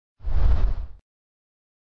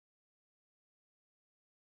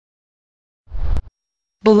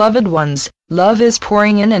Beloved ones, love is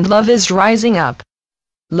pouring in and love is rising up.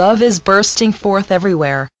 Love is bursting forth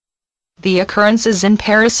everywhere. The occurrences in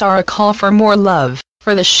Paris are a call for more love,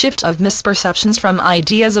 for the shift of misperceptions from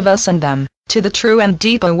ideas of us and them, to the true and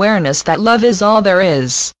deep awareness that love is all there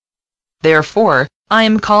is. Therefore, I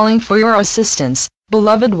am calling for your assistance,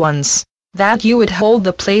 beloved ones, that you would hold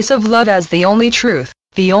the place of love as the only truth,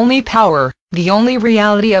 the only power, the only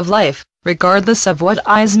reality of life, regardless of what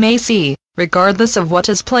eyes may see, regardless of what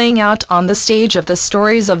is playing out on the stage of the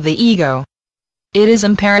stories of the ego. It is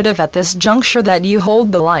imperative at this juncture that you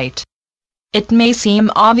hold the light. It may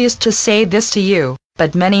seem obvious to say this to you,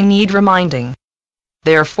 but many need reminding.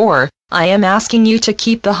 Therefore, I am asking you to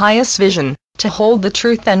keep the highest vision, to hold the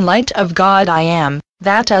truth and light of God I am,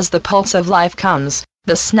 that as the pulse of life comes,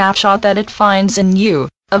 the snapshot that it finds in you,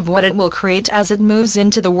 of what it will create as it moves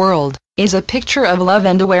into the world, is a picture of love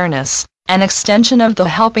and awareness, an extension of the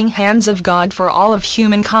helping hands of God for all of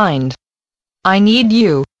humankind. I need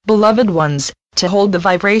you, beloved ones, to hold the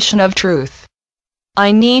vibration of truth.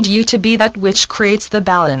 I need you to be that which creates the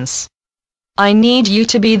balance. I need you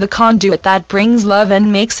to be the conduit that brings love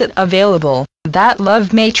and makes it available, that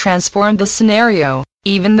love may transform the scenario,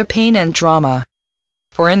 even the pain and drama.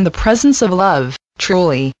 For in the presence of love,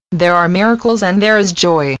 truly, there are miracles and there is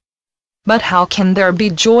joy. But how can there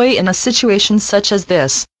be joy in a situation such as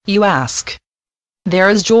this, you ask? There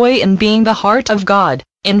is joy in being the heart of God,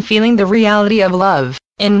 in feeling the reality of love,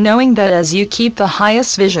 in knowing that as you keep the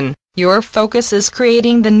highest vision, your focus is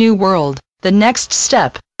creating the new world, the next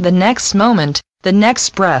step, the next moment, the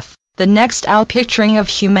next breath, the next outpicturing of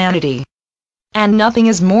humanity. And nothing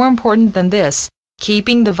is more important than this,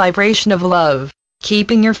 keeping the vibration of love,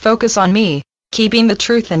 keeping your focus on me, keeping the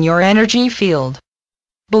truth in your energy field.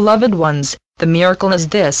 Beloved ones, the miracle is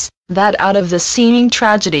this, that out of this seeming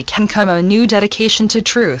tragedy can come a new dedication to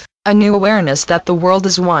truth, a new awareness that the world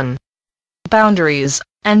is one. Boundaries,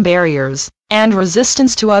 and barriers, and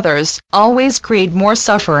resistance to others, always create more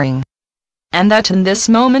suffering. And that in this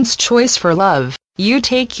moment's choice for love, you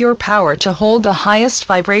take your power to hold the highest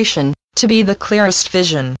vibration, to be the clearest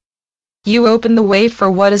vision. You open the way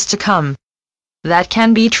for what is to come. That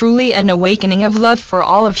can be truly an awakening of love for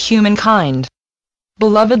all of humankind.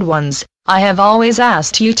 Beloved ones, I have always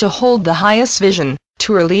asked you to hold the highest vision,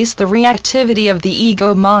 to release the reactivity of the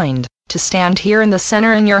ego mind, to stand here in the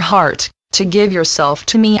center in your heart, to give yourself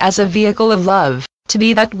to me as a vehicle of love, to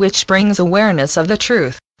be that which brings awareness of the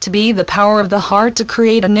truth, to be the power of the heart to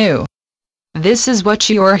create anew. This is what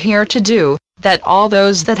you are here to do, that all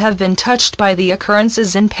those that have been touched by the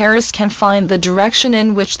occurrences in Paris can find the direction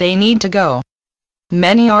in which they need to go.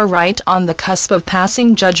 Many are right on the cusp of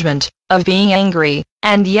passing judgment, of being angry,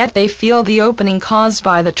 and yet they feel the opening caused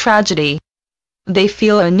by the tragedy. They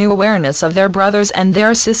feel a new awareness of their brothers and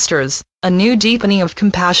their sisters, a new deepening of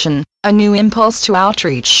compassion, a new impulse to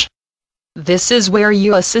outreach. This is where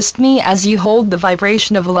you assist me as you hold the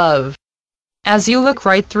vibration of love. As you look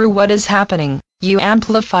right through what is happening, you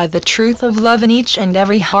amplify the truth of love in each and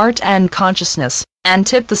every heart and consciousness, and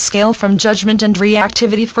tip the scale from judgment and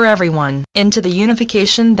reactivity for everyone into the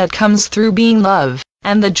unification that comes through being love,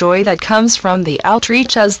 and the joy that comes from the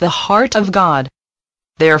outreach as the heart of God.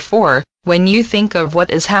 Therefore, when you think of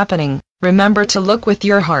what is happening, remember to look with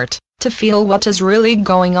your heart, to feel what is really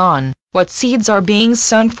going on, what seeds are being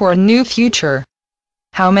sown for a new future.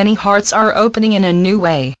 How many hearts are opening in a new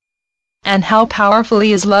way? And how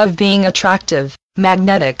powerfully is love being attractive,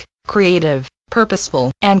 magnetic, creative,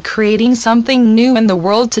 purposeful, and creating something new in the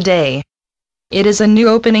world today. It is a new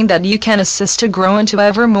opening that you can assist to grow into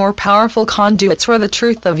ever more powerful conduits for the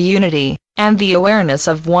truth of unity, and the awareness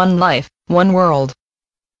of one life, one world.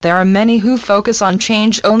 There are many who focus on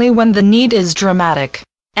change only when the need is dramatic,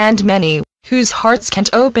 and many whose hearts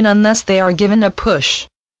can't open unless they are given a push.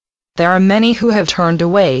 There are many who have turned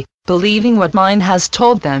away, believing what mind has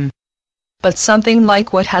told them. But something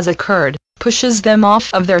like what has occurred pushes them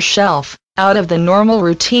off of their shelf, out of the normal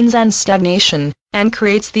routines and stagnation, and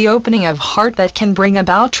creates the opening of heart that can bring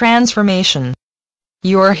about transformation.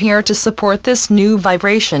 You are here to support this new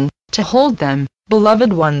vibration, to hold them,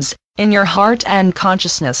 beloved ones, in your heart and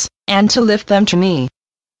consciousness, and to lift them to me.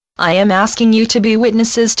 I am asking you to be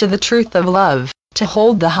witnesses to the truth of love, to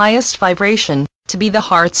hold the highest vibration, to be the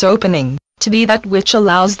heart's opening, to be that which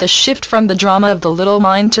allows the shift from the drama of the little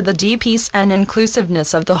mind to the deep peace and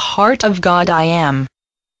inclusiveness of the heart of God I am.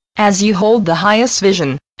 As you hold the highest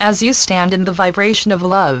vision, as you stand in the vibration of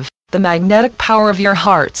love, the magnetic power of your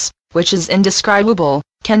hearts, which is indescribable,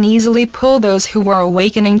 can easily pull those who are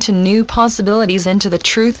awakening to new possibilities into the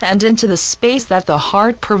truth and into the space that the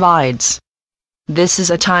heart provides. This is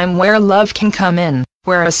a time where love can come in,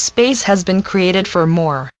 where a space has been created for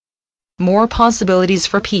more possibilities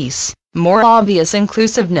for peace, more obvious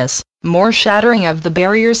inclusiveness, more shattering of the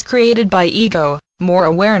barriers created by ego, more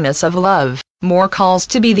awareness of love, more calls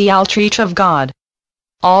to be the outreach of God.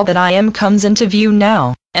 All that I am comes into view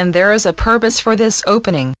now, and there is a purpose for this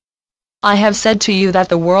opening. I have said to you that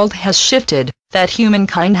the world has shifted, that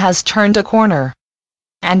humankind has turned a corner.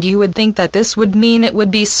 And you would think that this would mean it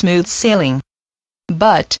would be smooth sailing.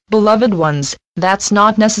 But, beloved ones, that's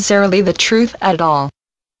not necessarily the truth at all.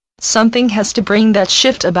 Something has to bring that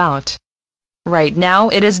shift about. Right now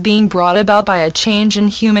it is being brought about by a change in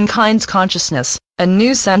humankind's consciousness, a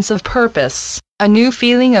new sense of purpose, a new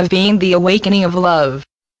feeling of being, the awakening of love.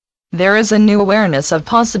 There is a new awareness of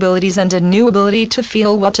possibilities and a new ability to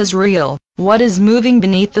feel what is real, what is moving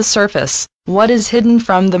beneath the surface, what is hidden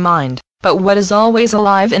from the mind, but what is always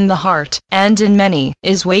alive in the heart, and in many,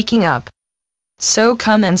 is waking up. So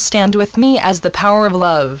come and stand with me as the power of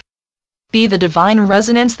love. Be the divine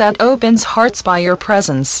resonance that opens hearts by your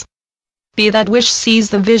presence. Be that which sees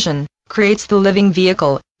the vision, creates the living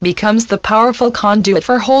vehicle, becomes the powerful conduit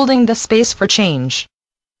for holding the space for change.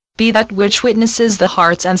 Be that which witnesses the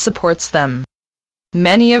hearts and supports them.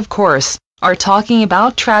 Many, of course, are talking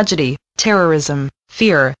about tragedy, terrorism,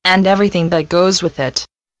 fear, and everything that goes with it.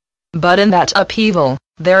 But in that upheaval,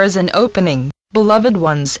 there is an opening, beloved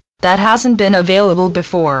ones, that hasn't been available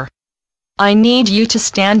before. I need you to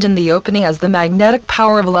stand in the opening as the magnetic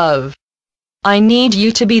power of love. I need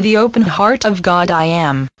you to be the open heart of God I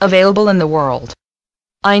am, available in the world.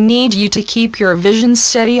 I need you to keep your vision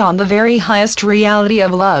steady on the very highest reality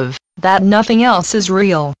of love, that nothing else is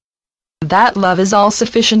real. That love is all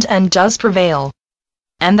sufficient and does prevail.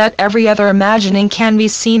 And that every other imagining can be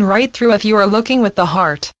seen right through if you are looking with the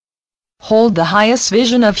heart. Hold the highest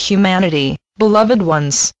vision of humanity, beloved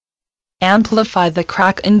ones. Amplify the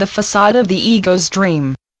crack in the facade of the ego's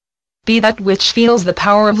dream. Be that which feels the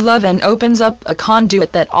power of love and opens up a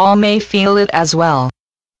conduit that all may feel it as well.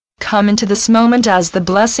 Come into this moment as the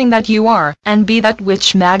blessing that you are, and be that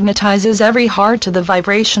which magnetizes every heart to the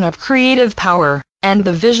vibration of creative power, and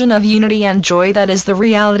the vision of unity and joy that is the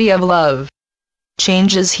reality of love.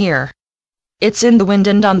 Change is here. It's in the wind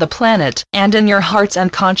and on the planet, and in your hearts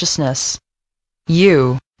and consciousness.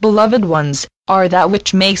 You, beloved ones, are that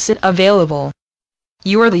which makes it available.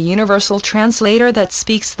 You are the universal translator that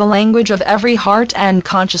speaks the language of every heart and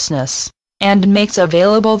consciousness, and makes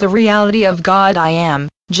available the reality of God I am,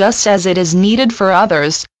 just as it is needed for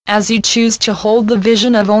others, as you choose to hold the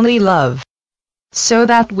vision of only love. So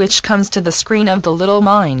that which comes to the screen of the little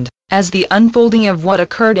mind, as the unfolding of what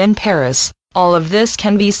occurred in Paris, all of this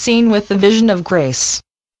can be seen with the vision of grace.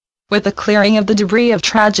 With the clearing of the debris of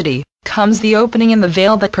tragedy, comes the opening in the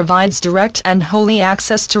veil that provides direct and holy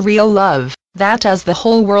access to real love, that as the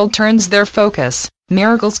whole world turns their focus,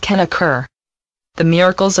 miracles can occur. The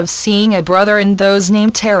miracles of seeing a brother in those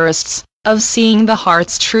named terrorists, of seeing the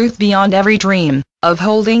heart's truth beyond every dream, of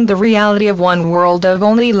holding the reality of one world of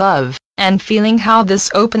only love, and feeling how this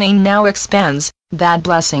opening now expands, that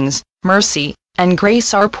blessings, mercy, and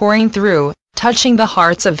grace are pouring through, touching the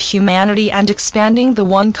hearts of humanity and expanding the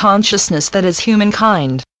one consciousness that is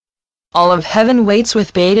humankind. All of heaven waits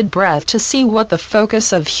with bated breath to see what the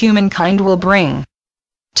focus of humankind will bring.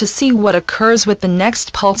 To see what occurs with the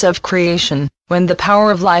next pulse of creation, when the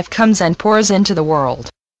power of life comes and pours into the world.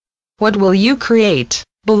 What will you create,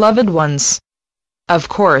 beloved ones? Of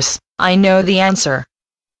course, I know the answer.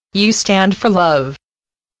 You stand for love.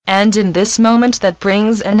 And in this moment that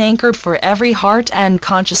brings an anchor for every heart and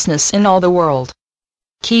consciousness in all the world.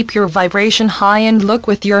 Keep your vibration high and look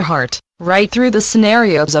with your heart, right through the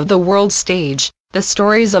scenarios of the world stage, the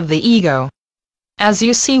stories of the ego. As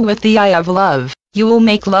you see with the eye of love, you will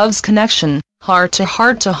make love's connection, heart to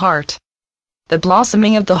heart to heart. The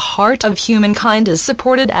blossoming of the heart of humankind is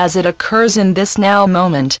supported as it occurs in this now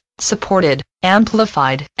moment, supported,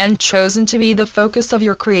 amplified, and chosen to be the focus of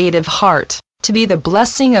your creative heart, to be the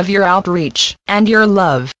blessing of your outreach, and your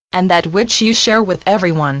love, and that which you share with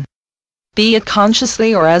everyone. Be it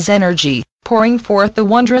consciously or as energy, pouring forth the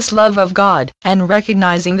wondrous love of God, and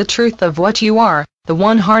recognizing the truth of what you are, the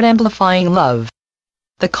one heart amplifying love.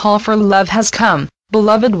 The call for love has come,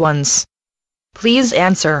 beloved ones. Please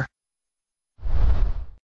answer.